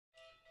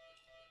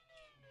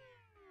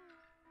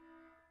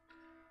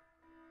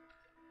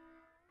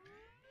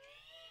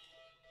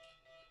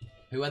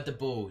Who had the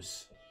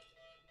balls?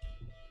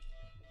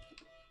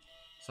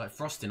 It's like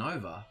frosting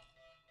over.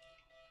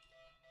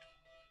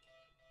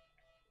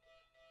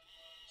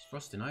 It's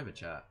frosting over,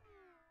 chat.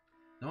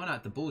 No one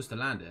had the balls to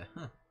land it.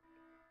 Huh.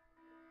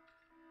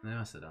 They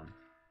must have done.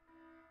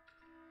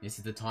 This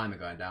is the timer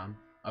going down.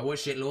 I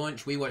watched it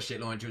launch. We watched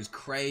it launch. It was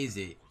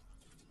crazy.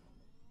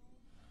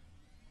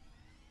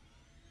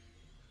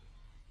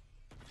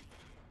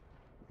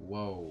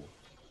 Whoa.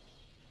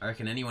 I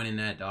reckon anyone in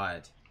there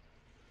died.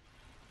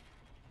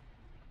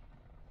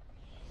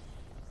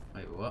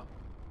 Wait, what?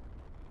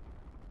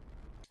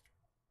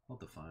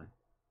 Hold the phone.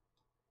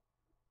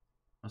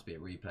 Must be a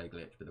replay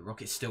glitch, but the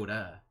rocket's still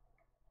there.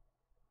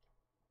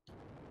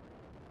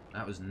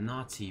 That was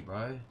nutty,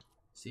 bro.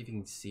 See if you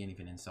can see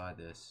anything inside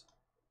this.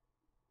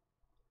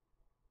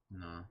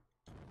 No.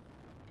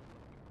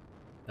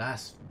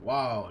 That's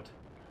wild.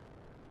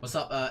 What's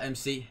up,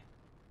 MC?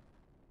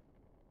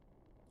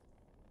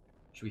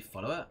 Should we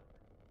follow it?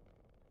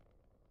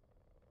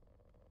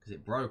 Because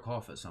it broke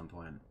off at some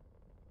point.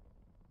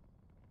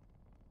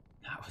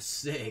 That was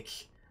sick.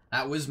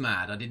 That was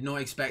mad. I did not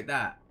expect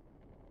that.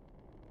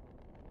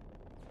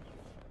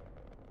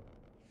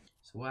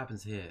 So what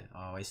happens here?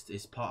 Oh,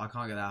 it's part. I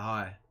can't get that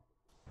high.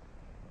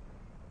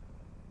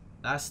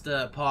 That's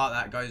the part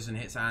that goes and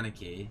hits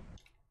Anarchy.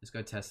 Let's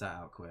go test that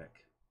out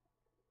quick.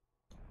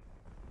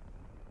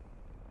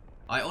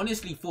 I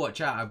honestly thought,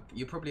 chat,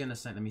 you're probably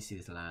understand. Let me see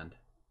this land.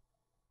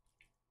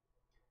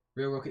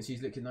 Real rockets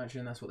use liquid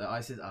nitrogen. That's what their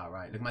ice is. Ah,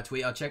 right. Look at my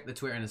tweet. I'll check the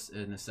Twitter in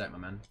a sec, my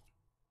man.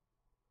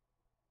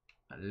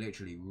 That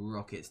literally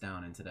rockets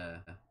down into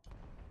there.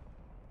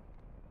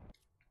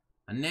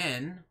 And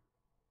then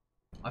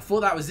I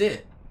thought that was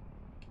it.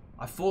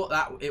 I thought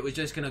that it was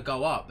just gonna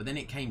go up, but then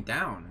it came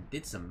down and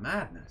did some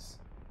madness.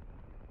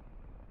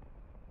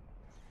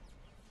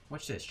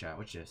 Watch this, chat.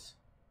 Watch this.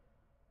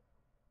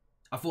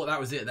 I thought that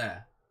was it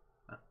there.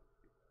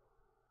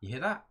 You hear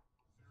that?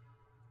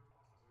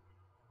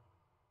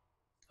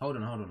 Hold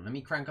on, hold on. Let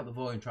me crank up the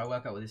volume, try to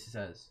work out what this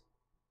says.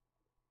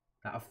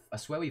 I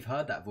swear we've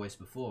heard that voice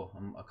before.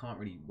 I can't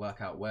really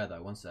work out where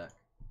though. One sec.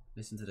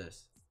 Listen to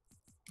this.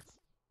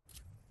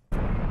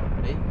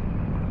 Ready?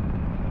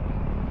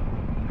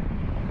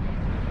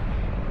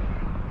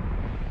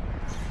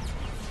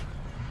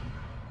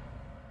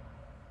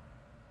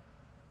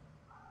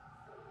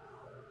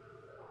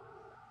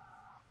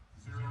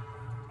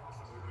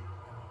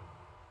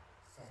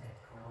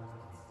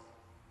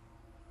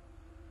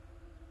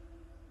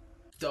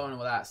 Don't know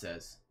what that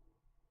says.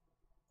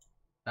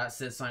 That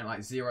says something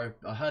like 0.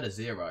 I heard a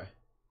 0.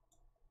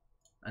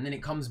 And then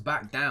it comes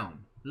back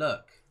down.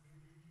 Look.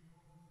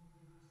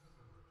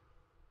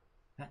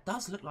 That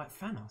does look like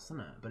Thanos, doesn't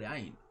it? But it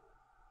ain't.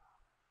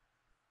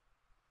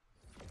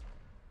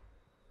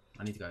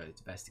 I need to go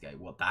investigate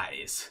what that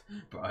is,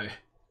 bro.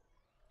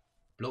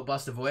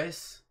 Blockbuster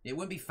voice? It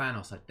wouldn't be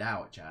Thanos, I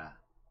doubt, chat.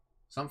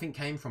 Something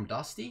came from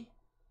Dusty?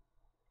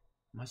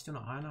 Am I still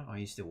not high enough? Oh,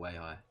 you're still way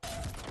high.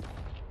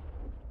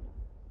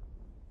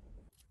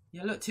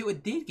 Yeah, look,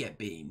 Tilted did get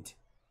beamed.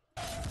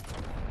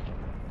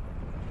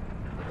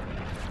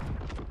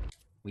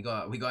 We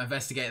got to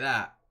investigate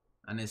that.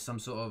 And there's some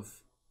sort of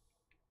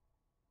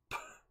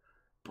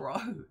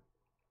bro.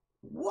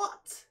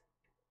 What?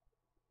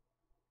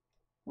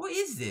 What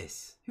is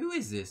this? Who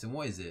is this and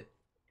what is it?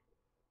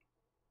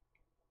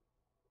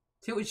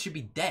 Tilted should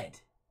be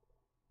dead.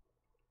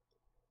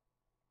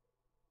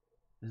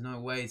 There's no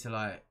way to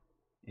like,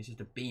 it's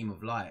just a beam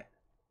of light.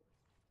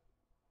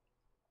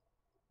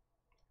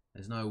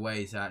 There's no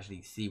way to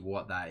actually see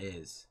what that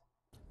is.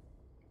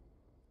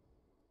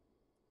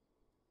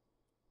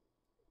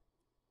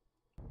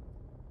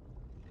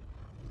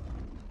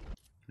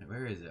 Wait,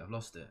 where is it? I've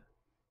lost it.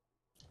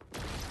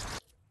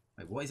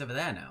 Wait, what is over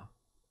there now?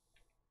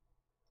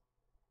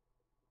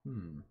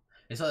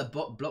 It's like a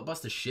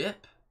blockbuster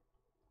ship?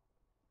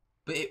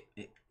 But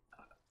it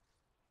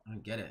I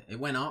don't get it. It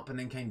went up and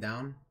then came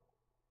down.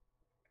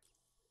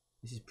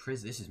 This is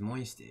prison. This is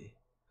Moisty.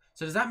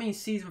 So does that mean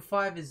season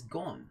 5 is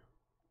gone?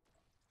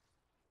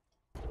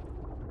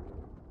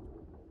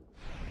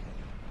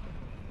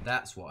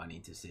 That's what I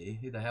need to see.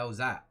 Who the hell is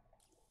that?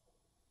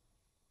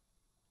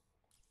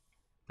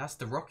 That's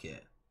the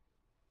rocket.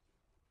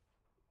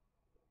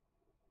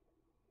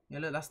 Yeah,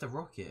 look, that's the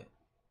rocket.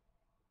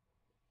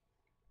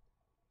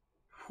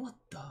 What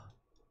the?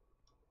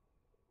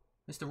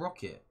 It's the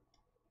rocket.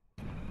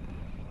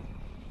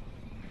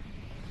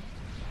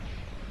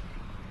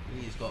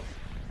 He's got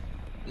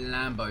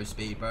Lambo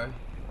speed, bro. And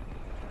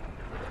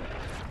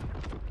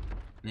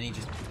then he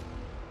just...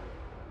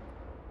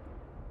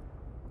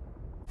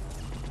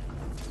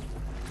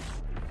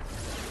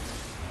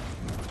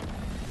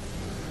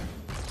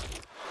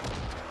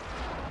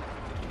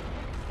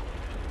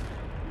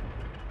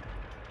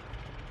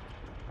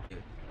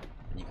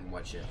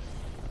 watch it.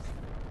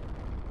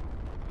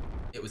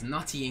 It was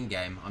nutty in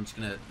game. I'm just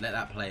gonna let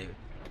that play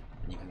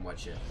and you can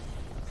watch it.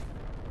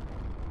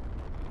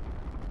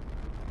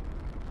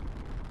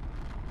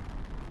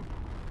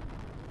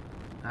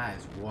 That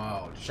is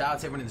wild. Shout out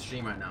to everyone in the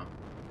stream right now.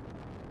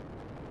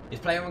 Is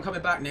player one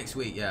coming back next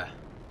week? Yeah.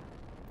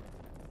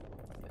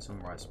 It's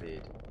on right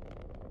speed.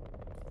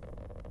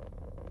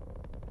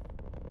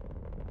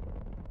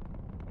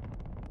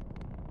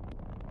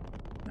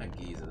 That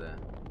geezer there.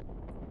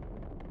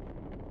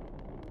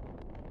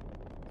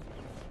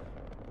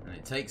 And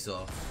it takes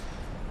off.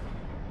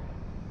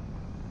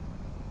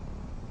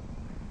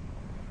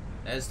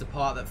 There's the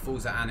part that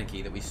falls at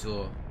Anarchy that we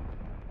saw.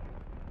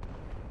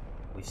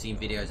 We've seen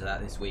videos of that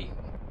this week.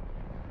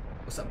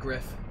 What's up,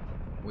 Griff?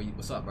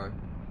 What's up, bro?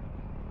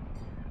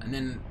 And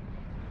then,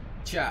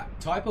 chat,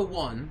 type a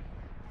 1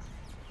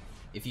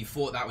 if you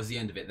thought that was the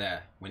end of it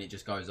there, when it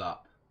just goes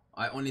up.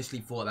 I honestly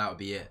thought that would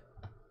be it.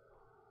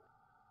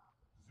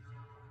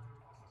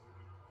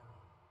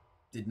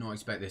 Did not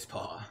expect this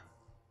part.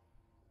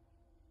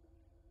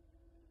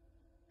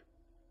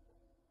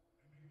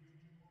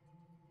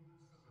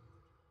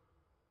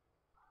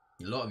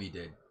 A lot of you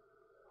did.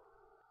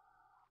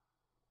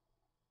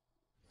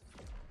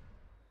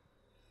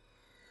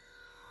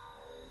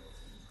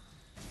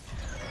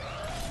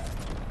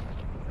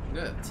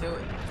 Look,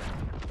 Tilted.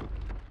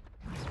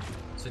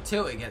 So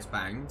Tilted gets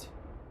banged.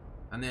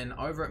 And then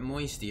over at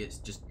Moisty, it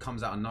just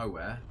comes out of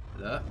nowhere.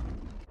 Look.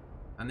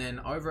 And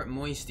then over at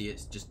Moisty,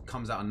 it just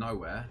comes out of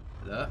nowhere.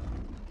 Look.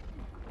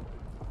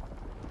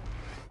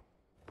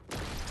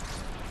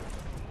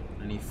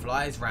 And he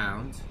flies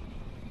round.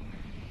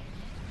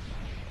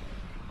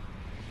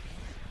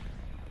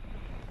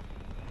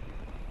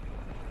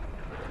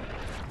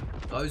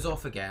 Goes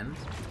off again.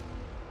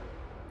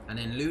 And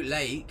then Loot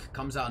Lake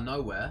comes out of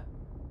nowhere.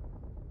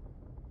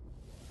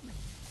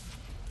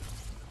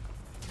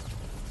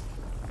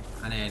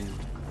 And then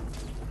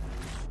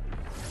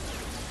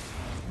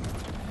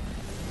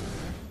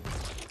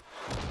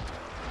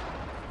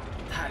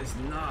that is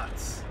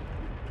nuts.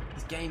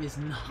 This game is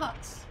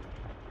nuts.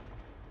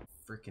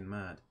 Freaking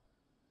mad.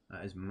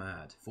 That is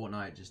mad.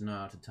 Fortnite just know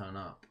how to turn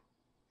up.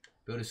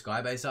 Build a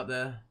skybase up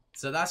there.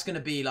 So that's gonna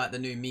be like the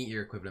new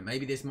Meteor equivalent.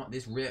 Maybe this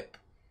rip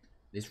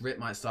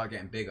might start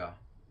getting bigger.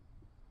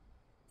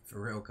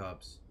 For real,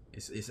 Cubs.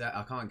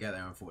 I can't get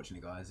there,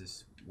 unfortunately, guys.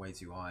 It's way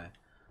too high.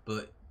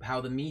 But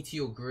how the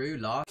Meteor grew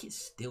last,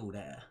 it's still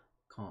there.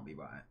 Can't be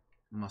right.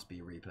 Must be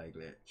a replay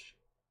glitch.